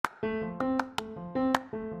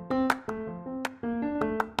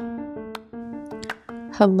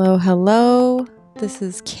Hello, hello. This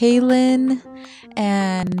is Kaylin,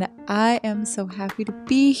 and I am so happy to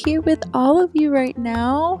be here with all of you right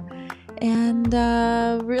now. And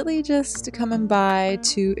really just coming by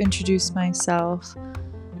to introduce myself.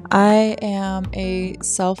 I am a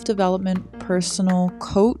self-development personal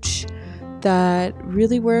coach that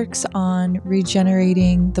really works on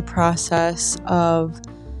regenerating the process of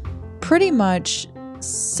pretty much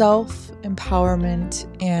self-empowerment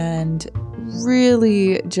and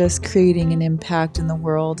really just creating an impact in the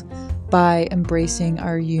world by embracing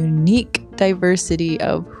our unique diversity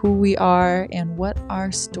of who we are and what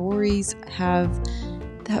our stories have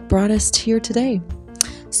that brought us here today.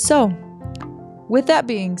 So, with that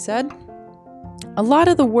being said, a lot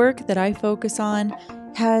of the work that I focus on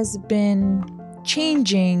has been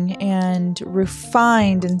changing and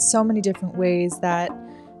refined in so many different ways that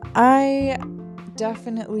I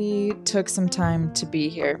definitely took some time to be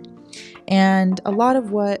here. And a lot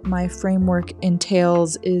of what my framework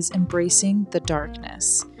entails is embracing the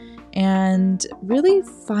darkness and really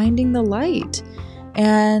finding the light.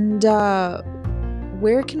 And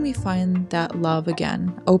where can we find that love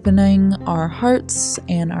again? Opening our hearts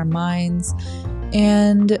and our minds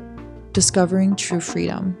and discovering true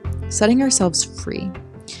freedom, setting ourselves free.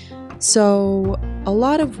 So a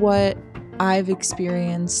lot of what I've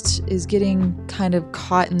experienced is getting kind of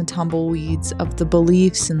caught in the tumbleweeds of the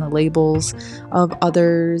beliefs and the labels of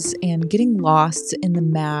others and getting lost in the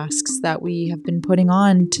masks that we have been putting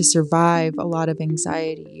on to survive a lot of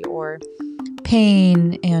anxiety or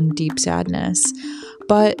pain and deep sadness.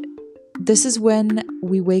 But this is when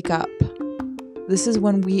we wake up. This is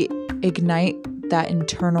when we ignite that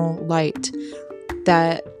internal light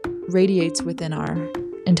that radiates within our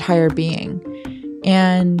entire being.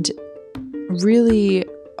 And really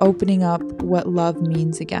opening up what love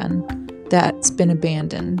means again that's been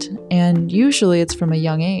abandoned. And usually it's from a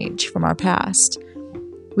young age, from our past.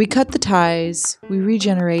 We cut the ties, we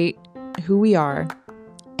regenerate who we are,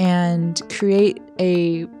 and create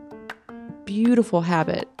a beautiful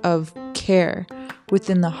habit of care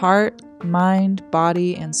within the heart, mind,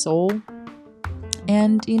 body, and soul.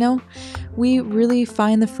 And, we really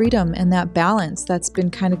find the freedom and that balance that's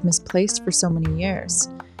been kind of misplaced for so many years.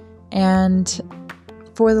 And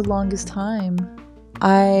for the longest time,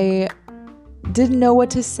 I didn't know what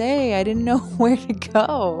to say. I didn't know where to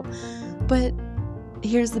go. But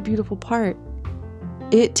here's the beautiful part.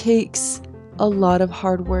 It takes a lot of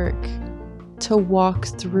hard work to walk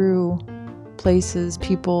through places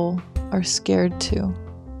people are scared to.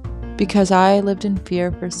 Because I lived in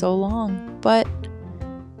fear for so long. But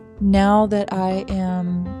now that I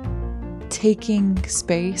am taking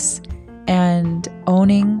space and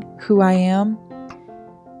owning who I am,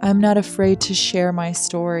 I'm not afraid to share my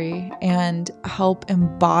story and help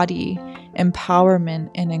embody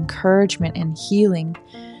empowerment and encouragement and healing.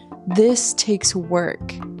 This takes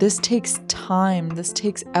work. This takes time. This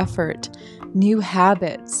takes effort, new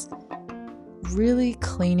habits, really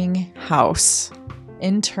cleaning house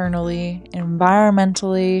internally,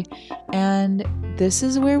 environmentally, and this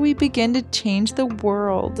is where we begin to change the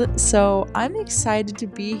world. So I'm excited to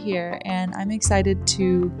be here, and I'm excited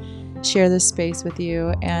to share this space with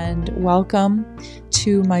you, and welcome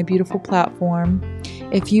to my beautiful platform.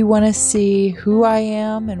 If you want to see who I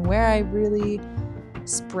am and where I really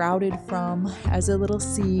sprouted from as a little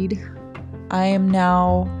seed, I am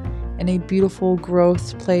now in a beautiful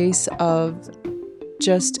growth place of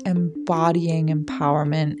just embodying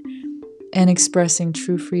empowerment and expressing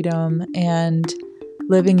true freedom and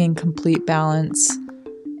living in complete balance.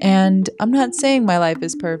 And I'm not saying my life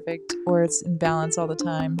is perfect or it's in balance all the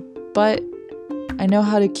time, but I know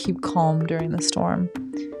how to keep calm during the storm.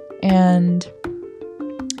 And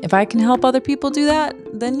if I can help other people do that,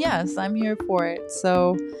 then yes, I'm here for it.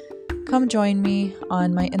 So come join me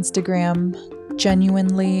on my Instagram,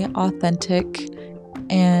 Genuinely Authentic,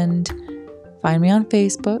 and find me on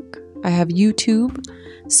Facebook. I have YouTube,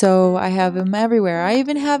 so I have them everywhere. I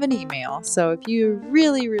even have an email. So if you're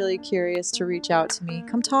really, really curious to reach out to me,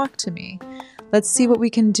 come talk to me. Let's see what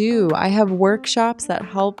we can do. I have workshops that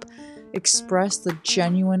help express the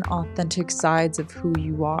genuine, authentic sides of who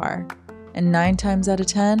you are. And 9 times out of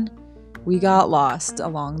 10, we got lost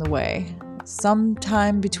along the way.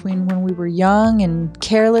 Sometime between when we were young and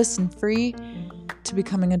careless and free to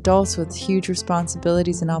becoming adults with huge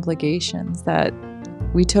responsibilities and obligations that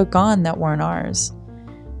we took on that weren't ours.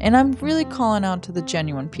 And I'm really calling out to the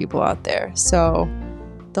genuine people out there. So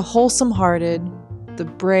the wholesome hearted, the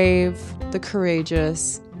brave, the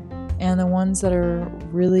courageous, and the ones that are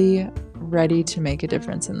really, ready to make a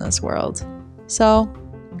difference in this world. So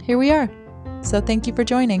here we are. So thank you for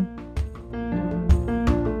joining.